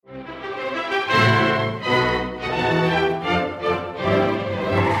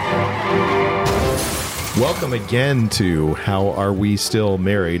Welcome again to How Are We Still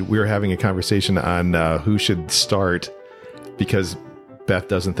Married? We're having a conversation on who should start because Beth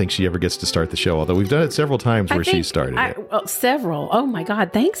doesn't think she ever gets to start the show, although we've done it several times where she started it. Well, several. Oh my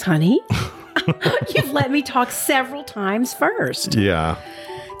God. Thanks, honey. You've let me talk several times first. Yeah.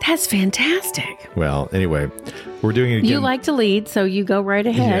 That's fantastic. Well, anyway, we're doing it again. You like to lead, so you go right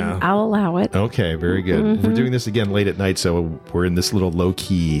ahead. Yeah. I'll allow it. Okay, very good. Mm-hmm. We're doing this again late at night, so we're in this little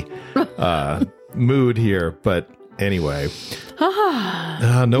low-key mood here. But anyway,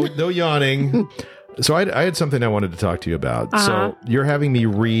 no yawning. So I had something I wanted to talk to you about. So you're having me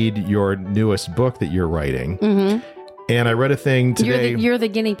read your newest book that you're writing. Mm-hmm. And I read a thing today. You're the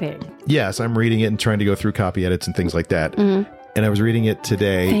guinea pig. Yes, I'm reading it and trying to go through copy edits and things like that. Mm-hmm. And I was reading it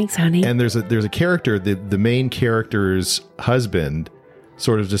today. Thanks, honey. And there's a character, the main character's husband,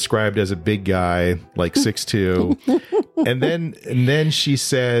 sort of described as a big guy, like 6'2". and then she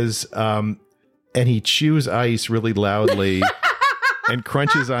says, and he chews ice really loudly and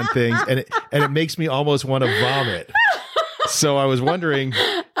crunches on things, and it makes me almost want to vomit. So I was wondering,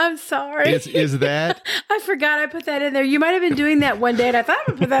 I'm sorry. Is that? I forgot I put that in there. You might have been doing that one day, and I thought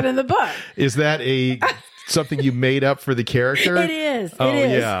I would put that in the book. Is that something you made up for the character? It is. Oh,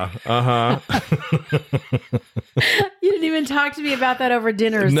 it is. Yeah. Uh-huh. You didn't even talk to me about that over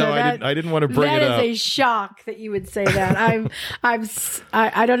dinner. No, so I didn't want to bring it up. That is a shock that you would say that.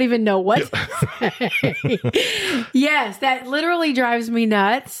 I don't even know what to say. Yes, that literally drives me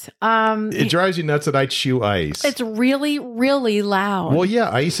nuts. It drives you nuts that I chew ice. It's really, really loud. Well, yeah,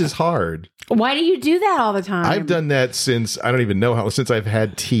 ice is hard. Why do you do that all the time? I've done that since, I don't even know since I've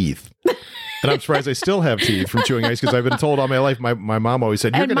had teeth. And I'm surprised I still have teeth from chewing ice because I've been told all my life, my mom always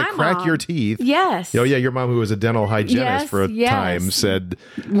said, you're going to crack your teeth. Yes. Oh, yeah, your mom, who was a dental hygienist for a time, said,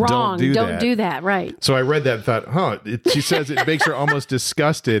 wrong, don't do that. Right. So I read that and thought, she says it makes her almost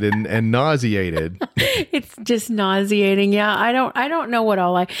disgusted and nauseated. It's just nauseating. Yeah, I don't know what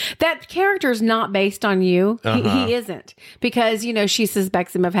all that character is not based on you. Uh-huh. He isn't, because, she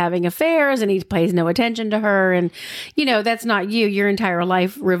suspects him of having affairs and he pays no attention to her. And, that's not you. Your entire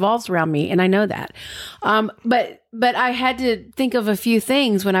life revolves around me. And I know that. But I had to think of a few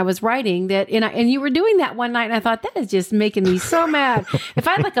things when I was writing that, and you were doing that one night, and I thought, that is just making me so mad. If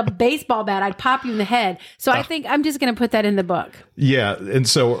I had like a baseball bat, I'd pop you in the head. So I think I'm just going to put that in the book. Yeah. And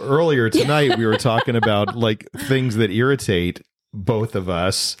so earlier tonight, we were talking about like things that irritate both of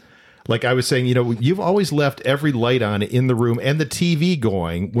us. Like I was saying, you've always left every light on in the room and the TV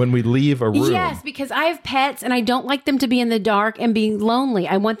going when we leave a room. Yes, because I have pets and I don't like them to be in the dark and being lonely.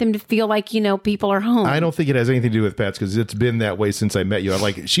 I want them to feel like, people are home. I don't think it has anything to do with pets because it's been that way since I met you. I'm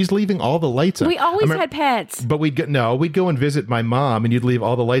like, she's leaving all the lights on. We always had pets. But we'd go and visit my mom and you'd leave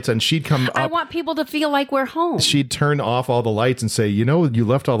all the lights on. She'd come up. I want people to feel like we're home. She'd turn off all the lights and say, you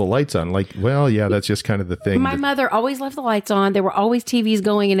left all the lights on. Like, well, yeah, that's just kind of the thing. My mother always left the lights on. There were always TVs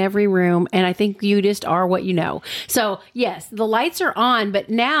going in every room. And I think you just are what you know. So yes, the lights are on,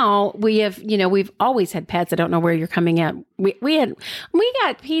 but now we have, we've always had pets. I don't know where you're coming at. We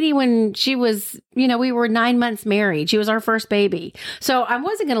got Petey when she was, we were 9 months married. She was our first baby. So I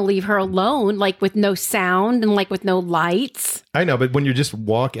wasn't going to leave her alone, like with no sound and like with no lights. I know, but when you just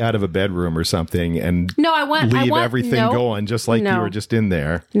walk out of a bedroom or something and leave everything going, just like you were just in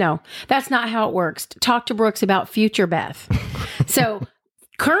there. No, that's not how it works. Talk to Brooks about future Beth. So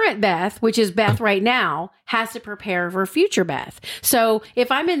current Beth, which is Beth right now, has to prepare for future Beth. So if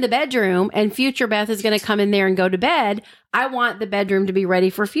I'm in the bedroom and future Beth is going to come in there and go to bed, I want the bedroom to be ready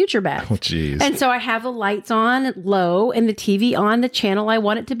for future Beth. Oh, geez. And so I have the lights on low and the TV on the channel I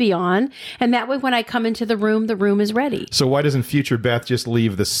want it to be on. And that way, when I come into the room is ready. So why doesn't future Beth just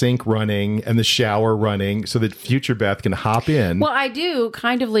leave the sink running and the shower running so that future Beth can hop in? Well, I do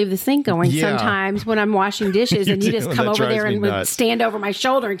kind of leave the sink going sometimes when I'm washing dishes and you just come over there and stand over my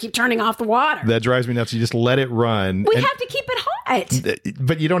shoulder and keep turning off the water. That drives me nuts. You just let it run. We have to keep it hot.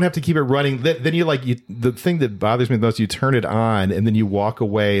 But you don't have to keep it running. Then the thing that bothers me the most, you turn it on and then you walk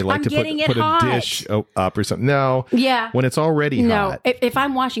away like to put a dish up or something. No. Yeah. When it's already hot. No. If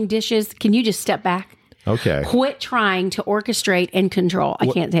I'm washing dishes, can you just step back? Okay. Quit trying to orchestrate and control. I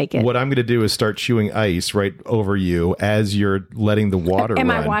can't take it. What I'm going to do is start chewing ice right over you as you're letting the water run.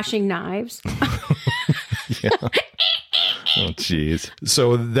 Am I washing knives? Yeah. Oh, jeez.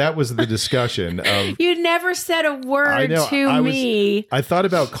 So that was the discussion of... You never said a word to me. I thought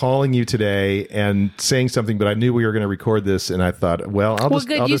about calling you today and saying something, but I knew we were going to record this, and I thought,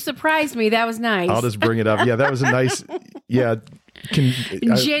 you surprised me. That was nice. I'll just bring it up. Yeah, that was a nice... Yeah.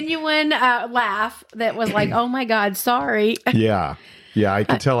 Genuine laugh that was like, oh my God, sorry. Yeah. Yeah, I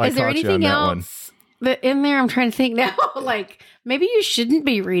could tell I caught you on that one. in there, I'm trying to think now, like maybe you shouldn't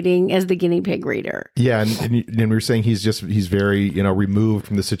be reading as the guinea pig reader. Yeah. And we were saying he's very, removed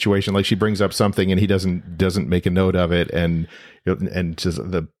from the situation. Like she brings up something and he doesn't make a note of it. And just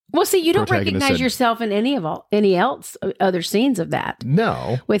the, well, see, you don't protagonist recognize said- yourself in any other scenes of that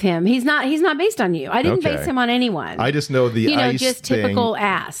no, with him. He's not based on you. I didn't Okay. base him on anyone. I just know the ice just thing, typical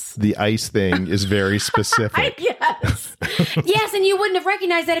ass. the ice thing is very specific. Yes. Yes, and you wouldn't have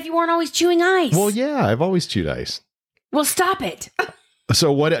recognized that if you weren't always chewing ice. Well, yeah, I've always chewed ice. Well, stop it.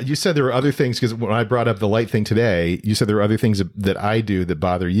 So what you said there were other things, because when I brought up the light thing today, you said there were other things that I do that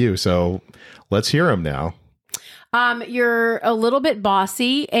bother you. So let's hear them now. You're a little bit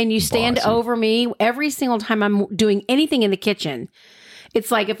bossy and you stand Bossy. over me every single time I'm doing anything in the kitchen.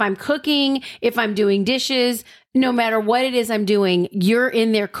 It's like if I'm cooking, if I'm doing dishes, no matter what it is I'm doing, you're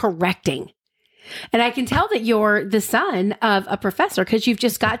in there correcting. And I can tell that you're the son of a professor because you've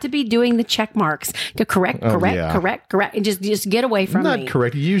just got to be doing the check marks to correct, and just get away from Not me.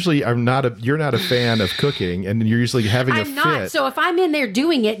 correct. Usually, you're not a fan of cooking, and you're usually having a I'm fit. not. So if I'm in there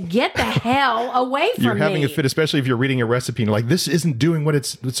doing it, get the hell away from me. You're having a fit, especially if you're reading a recipe and you're like, this isn't doing what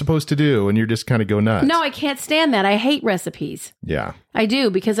it's supposed to do, and you're just kind of go nuts. No, I can't stand that. I hate recipes. Yeah. I do,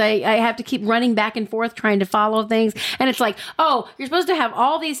 because I have to keep running back and forth trying to follow things. And it's like, oh, you're supposed to have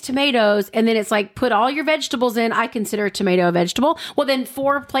all these tomatoes. And then it's like, put all your vegetables in. I consider a tomato a vegetable. Well, then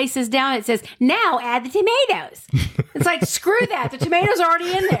 4 places down, it says, now add the tomatoes. It's like, screw that. The tomatoes are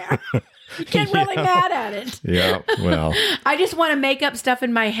already in there. You get really mad at it. Yeah. Well, I just want to make up stuff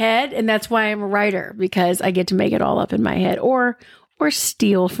in my head. And that's why I'm a writer, because I get to make it all up in my head or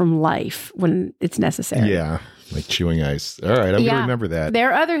steal from life when it's necessary. yeah. Like chewing ice. All right. I'm going to remember that.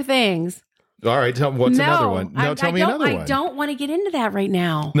 There are other things. All right. What's another one? No, tell me another one. I don't want to get into that right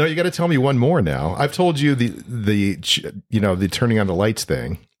now. No, you got to tell me one more now. I've told you the turning on the lights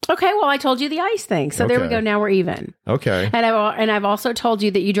thing. Okay, well, I told you the ice thing. So there we Okay. go. Now we're even. Okay. And I've also told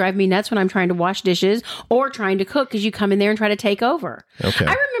you that you drive me nuts when I'm trying to wash dishes or trying to cook because you come in there and try to take over. Okay.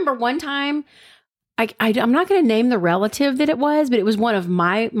 I remember one time, I'm not going to name the relative that it was, but it was one of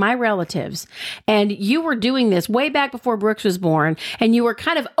my relatives. And you were doing this way back before Brooks was born, and you were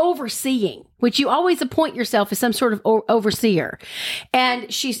kind of overseeing, which you always appoint yourself as some sort of overseer.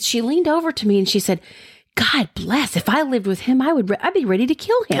 And she leaned over to me and she said, God bless. If I lived with him, I'd be ready to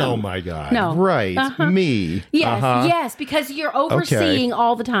kill him. Oh my God. No. Right. Me. Yes, yes, because you're overseeing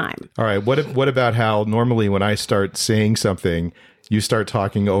all the time. All right. What about how normally when I start saying something, you start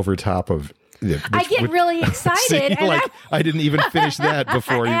talking over top of it? I get really excited. See, and like I didn't even finish that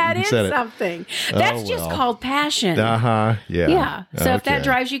before you add even in said it. something. That's just well. called passion. Yeah. Yeah. So if that Okay.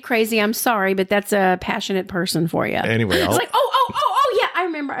 drives you crazy, I'm sorry, but that's a passionate person for you. Anyway, it's like, oh, yeah, I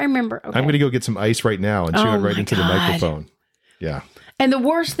remember. Okay. I'm going to go get some ice right now and chew Oh it right my into the God. microphone. Yeah. And the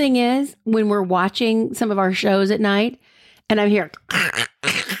worst thing is when we're watching some of our shows at night and I'm here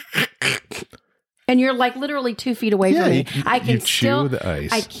and you're like literally 2 feet away from me. I can you still chew the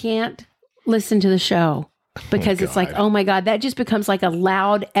ice. I can't listen to the show because it's like, God. oh my God, that just becomes like a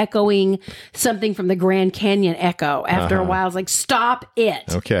loud echoing something from the Grand Canyon echo. After a while, it's like, stop it.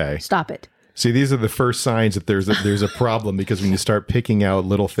 Okay. Stop it. See, these are the first signs that there's a problem, because when you start picking out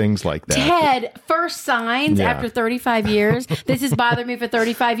little things like that. Ted, first signs Yeah. after 35 years. This has bothered me for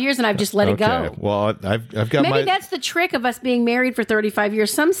 35 years and I've just let it go. Well, I've got Maybe my. that's the trick of us being married for 35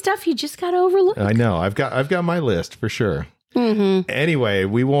 years. Some stuff you just got to overlook. I know. I've got my list for sure. Mm-hmm. Anyway,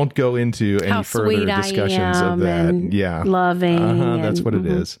 we won't go into any How further sweet I discussions am of that. and Yeah. loving. That's and- what it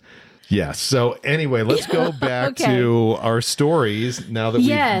is. Yes. So anyway, let's go back Okay. to our stories now that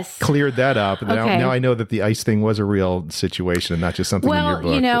Yes. we've cleared that up. Okay. Now I know that the ice thing was a real situation and not just something in your Well,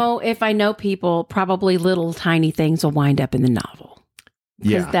 book. you know, if I know people, probably little tiny things will wind up in the novel.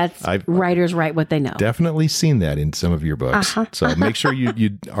 Because that's I've writers write what they know. definitely seen that in some of your books. Uh-huh. So make sure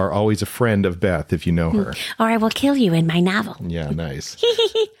you are always a friend of Beth if you know her. Or I will kill you in my novel. Yeah, nice.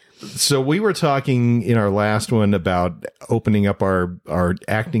 So we were talking in our last one about opening up our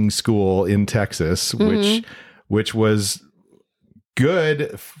acting school in Texas, which was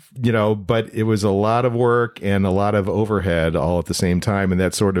good, but it was a lot of work and a lot of overhead all at the same time, and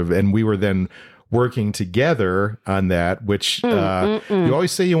and we were then working together on that, which you always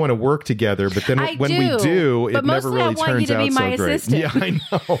say you want to work together, but then I when do, we do, it but never mostly I really want you turns to be out my so great. assistant. Yeah, I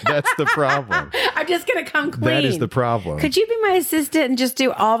know. That's the problem. I'm just gonna come clean. That is the problem. Could you be my assistant and just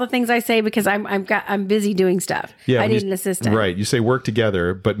do all the things I say because I'm busy doing stuff. I when need you- an assistant. Right. You say work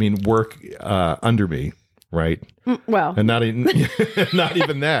together, but mean work under me, right? Well, And not even not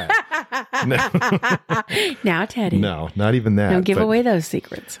even that. Now, Teddy. No, not even that. Don't give away those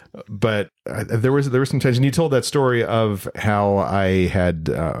secrets. But there was some tension. You told that story of how I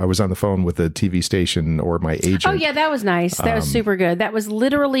was on the phone with a TV station or my agent. Oh yeah, that was nice. That was super good. That was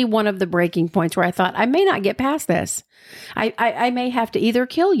literally one of the breaking points where I thought I may not get past this. I may have to either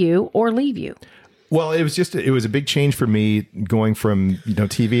kill you or leave you. Well, it was a big change for me going from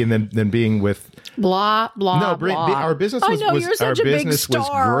TV and then being with blah blah. Blah. Our business I know, you're such a big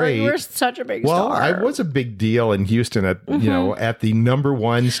star. Great. You're such a big well, star. I was a big deal in Houston at at the number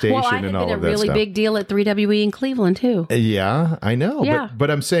one station well, I and had all been of a that really stuff. big deal at 3WE in Cleveland too. Yeah, I know. Yeah. But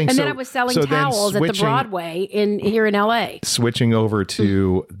I'm saying and so. then I was selling so towels at the Broadway here in LA. Switching over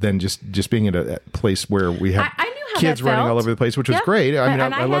to then just being at a place where we have I knew how kids that running felt. all over the place, which was great. I mean,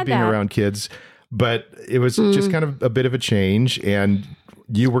 And I I love had being that. around kids, but it was just kind of a bit of a change, and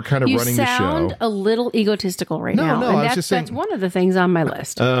you were kind of running the show. You sound a little egotistical right now. No, and I was just saying. That's one of the things on my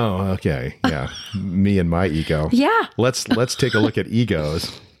list. Oh, okay, yeah, me and my ego. Yeah. Let's take a look at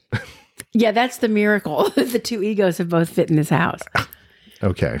egos. Yeah, that's the miracle. The two egos have both fit in this house.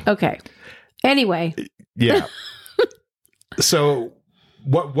 Okay. Okay. Anyway. Yeah. So,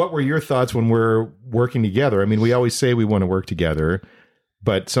 what were your thoughts when we're working together? I mean, we always say we want to work together,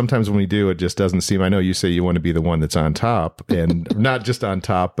 but sometimes when we do, it just doesn't seem. I know you say you want to be the one that's on top, and not just on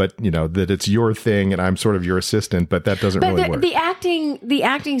top, but that it's your thing, and I'm sort of your assistant. But that doesn't really work. The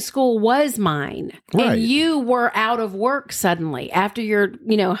acting school was mine, Right. and you were out of work suddenly after your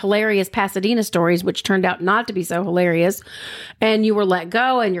hilarious Pasadena stories, which turned out not to be so hilarious, and you were let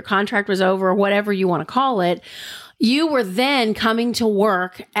go, and your contract was over, or whatever you want to call it. You were then coming to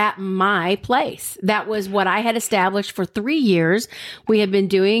work at my place. That was what I had established for 3 years. We had been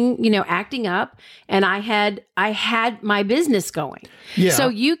doing, acting up, and I had my business going. Yeah. So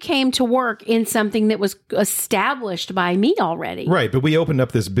you came to work in something that was established by me already. Right, but we opened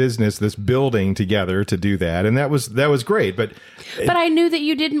up this building together to do that, and that was great. But I knew that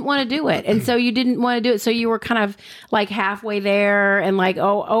you didn't want to do it, and so you didn't want to do it. So you were kind of like halfway there, and like,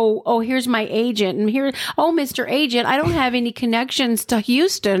 oh, here's my agent, and Mr. Agent, I don't have any connections to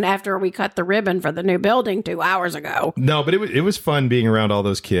Houston after we cut the ribbon for the new building 2 hours ago. No, but it was fun being around all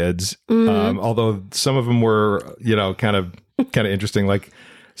those kids. Although some of them were, kind of interesting. Like,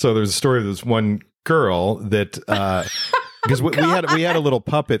 so there's a story of this one girl that because we had a little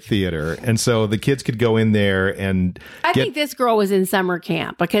puppet theater, and so the kids could go in there and I think this girl was in summer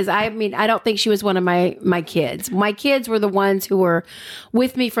camp because I don't think she was one of my kids. My kids were the ones who were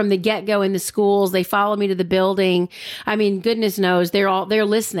with me from the get-go in the schools. They followed me to the building. I mean, goodness knows they're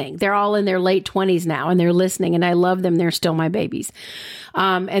listening. They're all in their late 20s now, and they're listening, and I love them. They're still my babies.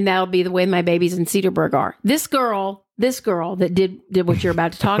 And that'll be the way my babies in Cedarburg are. This girl that did what you're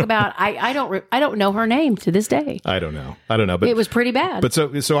about to talk about, I don't know her name to this day. I don't know, but it was pretty bad. But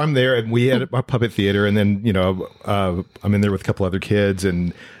so I'm there, and we had a puppet theater, and then I'm in there with a couple other kids,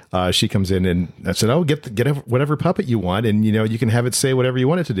 and she comes in, and I said, "Oh, get whatever puppet you want, and you can have it say whatever you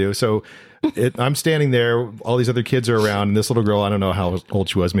want it to do." So I'm standing there, all these other kids are around, and this little girl, I don't know how old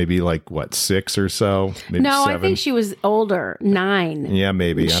she was, maybe like 6 or so, maybe no, 7. I think she was older, 9. Yeah,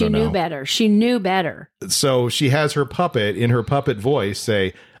 maybe. She knew better. She knew better. So she has her puppet in her puppet voice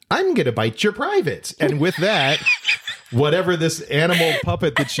say, "I'm going to bite your privates," and with that, whatever this animal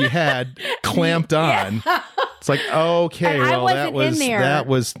puppet that she had clamped on. It's like, okay, and well, that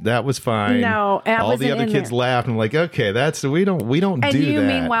was fine. No, all the other kids laughed. I'm like, okay, we don't and do you, that.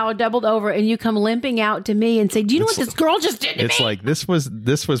 Meanwhile, doubled over, and you come limping out to me and say, "Do you know what this girl just did to me?" It's like this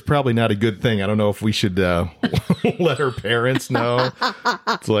was probably not a good thing. I don't know if we should let her parents know.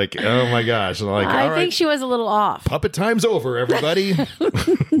 It's like, oh my gosh! I'm like, I all think right, she was a little off. puppet time's over, everybody.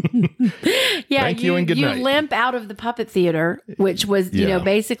 Yeah, Thank you and good night. You limp out of the puppet theater, which was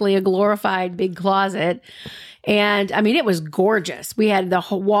basically a glorified big closet. And I mean, it was gorgeous. We had the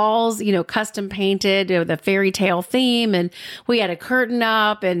walls, custom painted with a fairy tale theme, and we had a curtain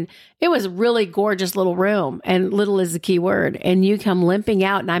up, and it was a really gorgeous little room. And little is the key word. And you come limping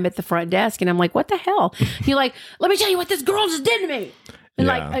out, and I'm at the front desk, and I'm like, "What the hell?" You're like, "Let me tell you what this girl just did to me."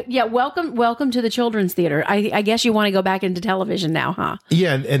 And welcome to the children's theater. I guess you want to go back into television now, huh?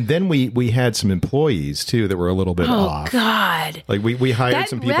 Yeah, and then we had some employees too that were a little bit off. Oh God! Like we hired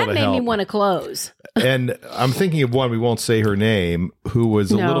some people to help. That made me want to close. And I'm thinking of one, we won't say her name, who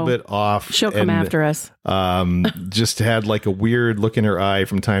was a little bit off. She'll come after us. Just had like a weird look in her eye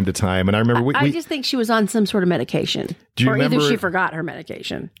from time to time. And I remember I just think she was on some sort of medication. Do you remember, either she forgot her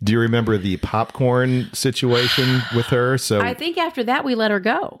medication. Do you remember the popcorn situation with her? So I think after that we let her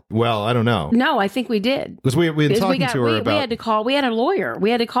go. Well, I don't know. No, I think we did. Because we had talking to her about... We had to call, we had a lawyer.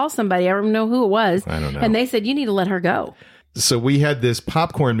 We had to call somebody. I don't know who it was. I don't know. And they said, you need to let her go. So we had this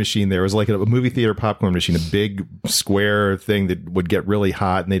popcorn machine there. It was like a movie theater popcorn machine, a big square thing that would get really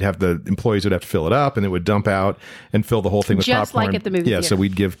hot, and the employees would have to fill it up, and it would dump out and fill the whole thing with just popcorn. Like at the movie theater. So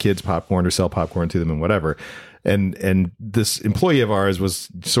we'd give kids popcorn or sell popcorn to them and whatever. And this employee of ours was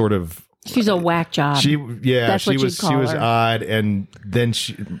sort of, she's a whack job. She was her. odd. And then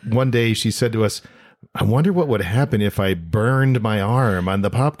one day she said to us, I wonder what would happen if I burned my arm on the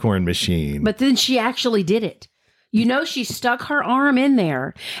popcorn machine. But then she actually did it. You know, she stuck her arm in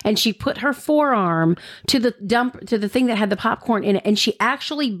there and she put her forearm to the thing that had the popcorn in it, and she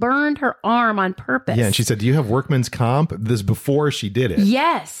actually burned her arm on purpose. Yeah, and she said, "Do you have workman's comp?" This before she did it.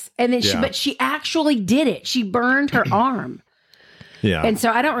 Yes, and then but she actually did it. She burned her arm. Yeah, and so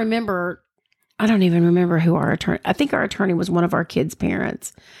I don't even remember who our attorney. I think our attorney was one of our kids'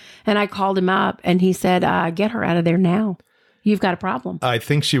 parents, and I called him up, and he said, "Get her out of there now. You've got a problem." I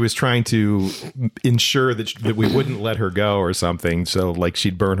think she was trying to ensure that we wouldn't let her go or something. So like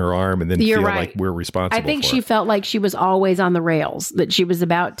she'd burn her arm and then feel like we're responsible. I think for she it. felt like she was always on the rails, that she was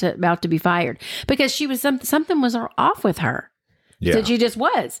about to be fired because she was something was off with her. Yeah. That she just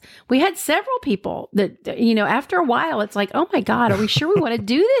was. We had several people that, you know, after a while, it's like, oh my God, are we sure we want to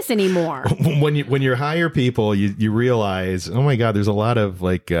do this anymore? When you hire people, you realize, oh my God, there's a lot of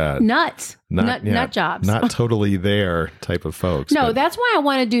like nuts. Nut jobs. Not totally there type of folks. No, that's why I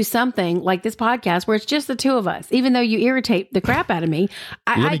want to do something like this podcast where it's just the two of us. Even though you irritate the crap out of me.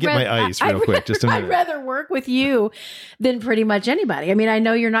 Let me get my ice real quick. Just a minute. I'd rather work with you than pretty much anybody. I mean, I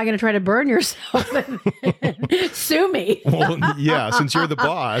know you're not going to try to burn yourself and sue me. Well, yeah, since you're the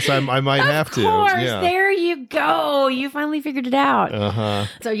boss, I might have to. Of course, yeah. There you go. You finally figured it out. Uh-huh.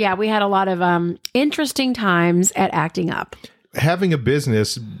 So yeah, we had a lot of interesting times at Acting Up. Having a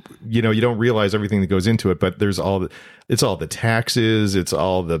business, you know, you don't realize everything that goes into it, but there's it's all the taxes, it's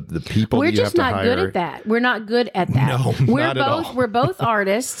all the people We're that you have to hire. We're just not good at that. We're not good at that. No, not at all. We're both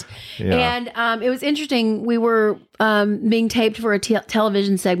artists. Yeah. And it was interesting. We were being taped for a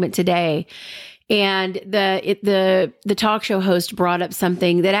television segment today. And the talk show host brought up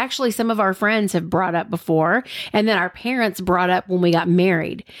something that actually some of our friends have brought up before, and that our parents brought up when we got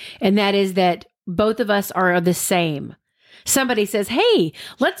married. And that is that both of us are the same. Somebody says, hey,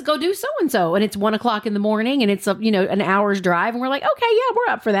 let's go do so-and-so. And it's 1:00 in the morning and it's an hour's drive. And we're like, okay, yeah,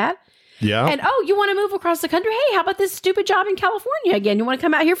 we're up for that. Yeah. And, oh, you want to move across the country? Hey, how about this stupid job in California again? You want to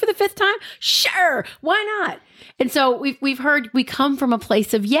come out here for the 5th time? Sure. Why not? And so we've heard we come from a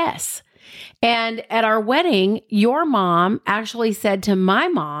place of yes. And at our wedding, your mom actually said to my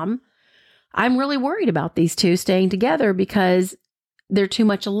mom, I'm really worried about these two staying together because they're too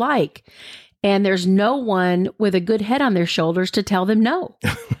much alike. And there's no one with a good head on their shoulders to tell them no.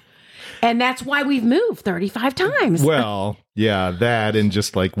 And that's why we've moved 35 times. Well, yeah, that and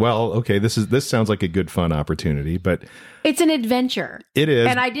just like, well, okay, this sounds like a good fun opportunity, but it's an adventure. It is.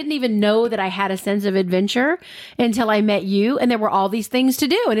 And I didn't even know that I had a sense of adventure until I met you, and there were all these things to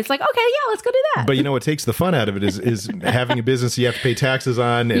do. And it's like, okay, yeah, let's go do that. But you know what takes the fun out of it is having a business you have to pay taxes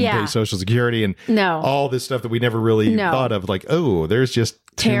on and pay Social Security and all this stuff that we never really thought of. Like, oh, there's just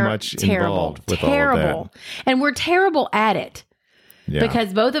too much involved with all of that. And we're terrible at it. Yeah.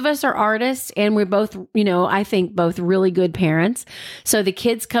 Because both of us are artists and we're both, I think both really good parents. So the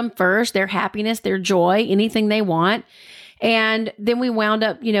kids come first, their happiness, their joy, anything they want. And then we wound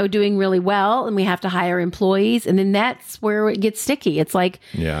up, doing really well and we have to hire employees. And then that's where it gets sticky. It's like,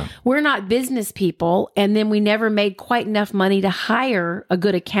 we're not business people. And then we never made quite enough money to hire a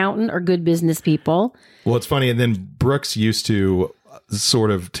good accountant or good business people. Well, it's funny. And then Brooks used to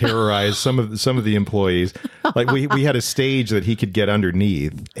sort of terrorize some of the employees. Like we had a stage that he could get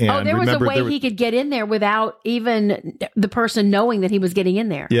underneath. And there was a way he could get in there without even the person knowing that he was getting in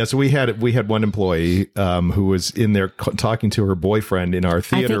there. Yeah, so we had one employee who was in there talking to her boyfriend in our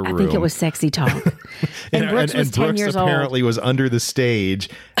theater room. I think it was sexy talk. And Brooks was 10 years old. Apparently was under the stage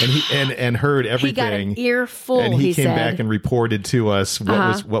and heard everything. He got an earful. And he came back and reported to us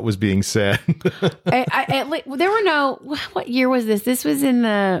what was being said. There were no. What year was this? This was in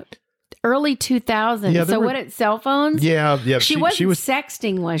the early 2000s. Yeah, what at cell phones? Yeah. She was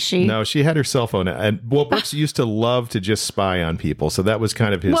sexting, was she? No, she had her cell phone. And Brooks used to love to just spy on people, so that was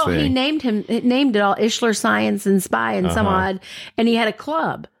kind of his thing. He named it all Ishler Science and Spy and some odd, and he had a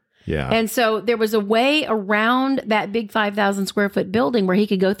club. Yeah. And so there was a way around that big 5,000 square foot building where he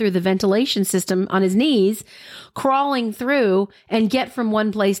could go through the ventilation system on his knees, crawling through and get from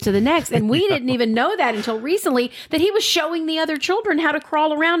one place to the next. And we didn't even know that until recently, that he was showing the other children how to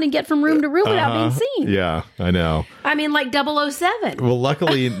crawl around and get from room to room without being seen. Yeah, I know. I mean, like 007. Well,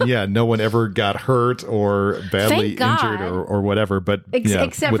 luckily, no one ever got hurt or badly Thank God. injured or whatever. But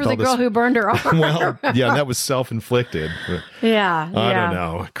Except for the girl who burned her arm. Well, yeah, that was self-inflicted. Yeah. I don't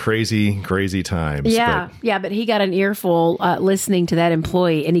know. Crazy times. Yeah. But he got an earful listening to that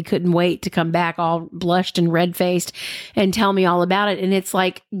employee, and he couldn't wait to come back all blushed and red-faced and tell me all about it. And it's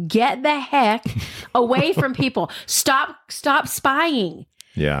like, get the heck away from people. Stop spying.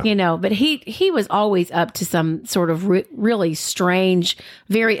 Yeah. But he was always up to some sort of really strange,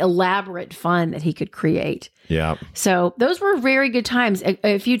 very elaborate fun that he could create. Yeah. So those were very good times.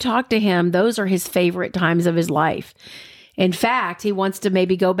 If you talk to him, those are his favorite times of his life. In fact, he wants to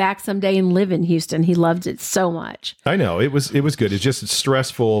maybe go back someday and live in Houston. He loved it so much. I know. It was good. It's just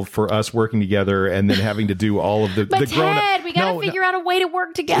stressful for us working together and then having to do all of the Ted, we got to figure out a way to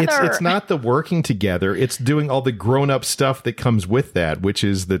work together. It's not the working together. It's doing all the grown-up stuff that comes with that, which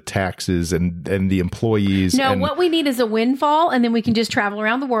is the taxes and the employees. No, what we need is a windfall, and then we can just travel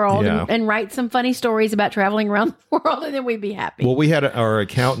around the world and write some funny stories about traveling around the world, and then we'd be happy. Well, we had our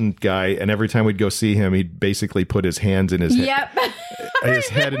accountant guy, and every time we'd go see him, he'd basically put his hands in his his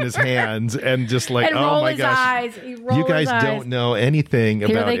head in his hands and just like, and oh my his gosh, eyes. You guys don't know anything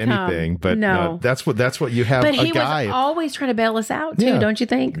about anything, but no. That's what you have. But a he guy was always trying to bail us out too, don't you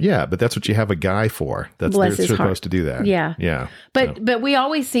think? Yeah, but that's what you have a guy for. They're supposed to do that. Yeah. But we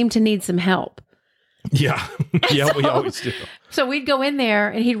always seem to need some help. Yeah. Yeah, we always do. So we'd go in there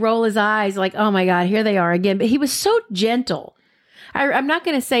and he'd roll his eyes like, oh my God, here they are again. But he was so gentle. I'm not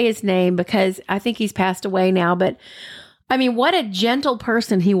going to say his name because I think he's passed away now, but I mean, what a gentle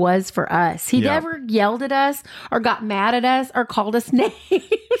person he was for us. He never yelled at us or got mad at us or called us names.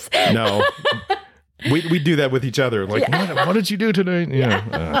 No. We do that with each other. Like, what did you do today?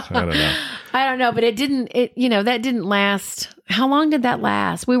 I don't know. I don't know, but that didn't last. How long did that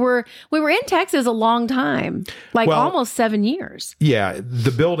last? We were in Texas a long time, almost 7 years. Yeah.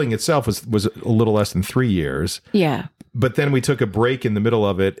 The building itself was a little less than 3 years. Yeah. But then we took a break in the middle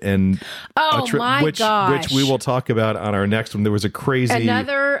of it, and gosh, which we will talk about on our next one. There was a crazy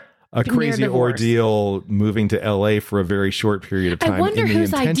ordeal moving to LA for a very short period of time. I wonder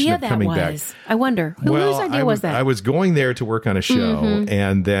whose idea that was. I wonder whose idea was that. I was going there to work on a show,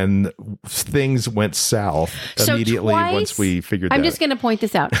 and then things went south immediately once we figured that out. I'm just going to point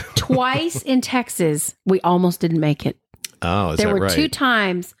this out. Twice in Texas, we almost didn't make it. Oh, is that right? There were 2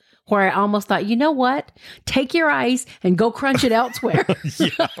 times where I almost thought, you know what? Take your ice and go crunch it elsewhere.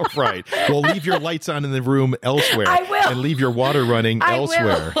 Yeah, right. Well, leave your lights on in the room elsewhere. I will. And leave your water running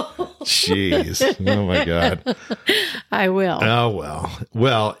elsewhere. Will. Jeez. Oh, my God. I will. Oh, well.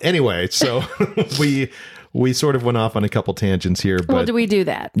 Well, anyway, so we sort of went off on a couple tangents here. But well, do we do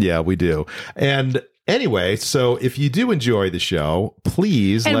that? Yeah, we do. And anyway, so if you do enjoy the show,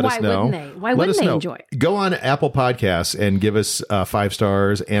 please let us know. Why wouldn't they enjoy it? Go on Apple Podcasts and give us 5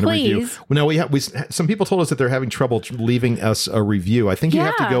 stars and a review. Well, no, some people told us that they're having trouble leaving us a review. I think you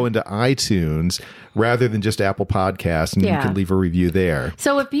have to go into iTunes rather than just Apple Podcasts, and you can leave a review there.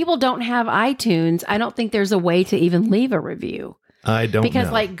 So if people don't have iTunes, I don't think there's a way to even leave a review. I don't know.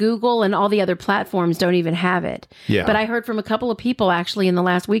 Because like Google and all the other platforms don't even have it. Yeah. But I heard from a couple of people actually in the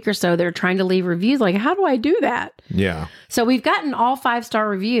last week or so, they're trying to leave reviews. Like, how do I do that? Yeah. So we've gotten all 5-star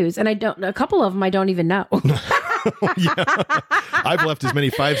reviews, and a couple of them I don't even know. Yeah. I've left as many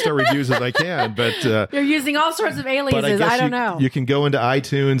 5-star reviews as I can, but you're using all sorts of aliases. I don't know. You can go into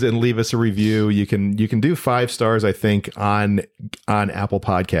iTunes and leave us a review. You can do 5 stars, I think, on Apple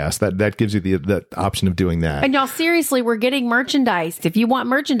Podcasts. That gives you the option of doing that. And y'all, seriously, we're getting merchandise. If you want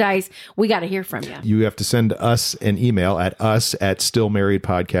merchandise, we got to hear from you. You have to send us an email at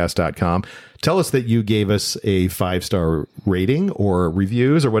us@stillmarriedpodcast.com. Tell us that you gave us a 5-star rating or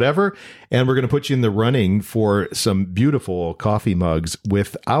reviews or whatever, and we're going to put you in the running for some beautiful coffee mugs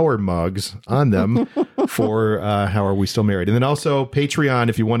with our mugs on them for How Are We Still Married? And then also Patreon,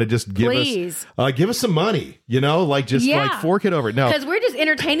 if you want to just give us some money, like fork it over. No, because we're just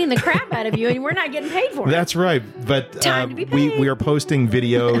entertaining the crap out of you, and we're not getting paid for it. That's right. But we are posting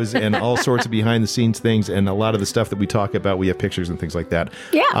videos and all sorts of behind the scenes things, and a lot of the stuff that we talk about, we have pictures and things like that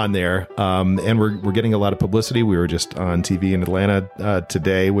on there. And we're getting a lot of publicity. We were just on TV in Atlanta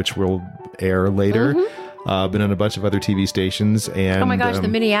today, which will air later. Been on a bunch of other TV stations. And oh my gosh, the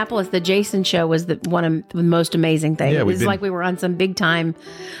Minneapolis, the Jason show was one of the most amazing things. Yeah, it was like we were on some big time.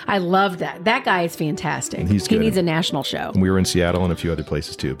 I love that. That guy is fantastic. He's he good. needs a national show. We were in Seattle and a few other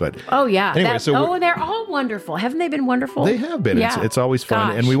places too. But oh yeah, anyway, and they're all wonderful. Haven't they been wonderful? They have been. Yeah. It's always fun.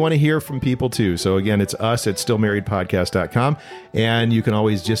 Gosh. And we want to hear from people too. So again, it's us at stillmarriedpodcast.com. And you can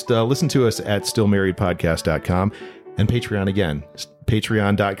always just listen to us at stillmarriedpodcast.com and Patreon again,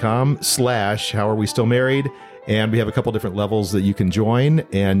 patreon.com/howarewestillmarried. And we have a couple different levels that you can join,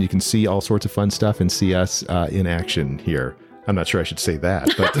 and you can see all sorts of fun stuff and see us in action here. I'm not sure I should say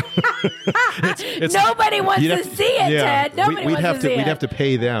that, but it's nobody wants to see it, Ted. Nobody wants to see it. We'd have to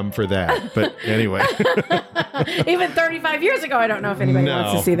pay them for that. But anyway, even 35 years ago, I don't know if anybody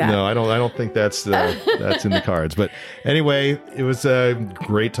wants to see that. No, I don't think that's in the cards. But anyway, it was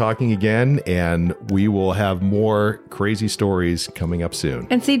great talking again, and we will have more crazy stories coming up soon.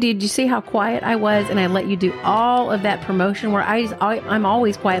 And see, did you see how quiet I was, and I let you do all of that promotion where I'm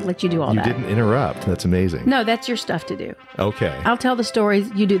always quiet and let you do all that. You didn't interrupt. That's amazing. No, that's your stuff to do. Okay. I'll tell the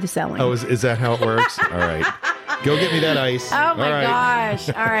stories. You do the selling. Oh, is that how it works? All right. Go get me that ice. Oh, my gosh.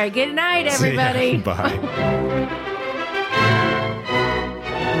 All right. Good night, everybody. Bye.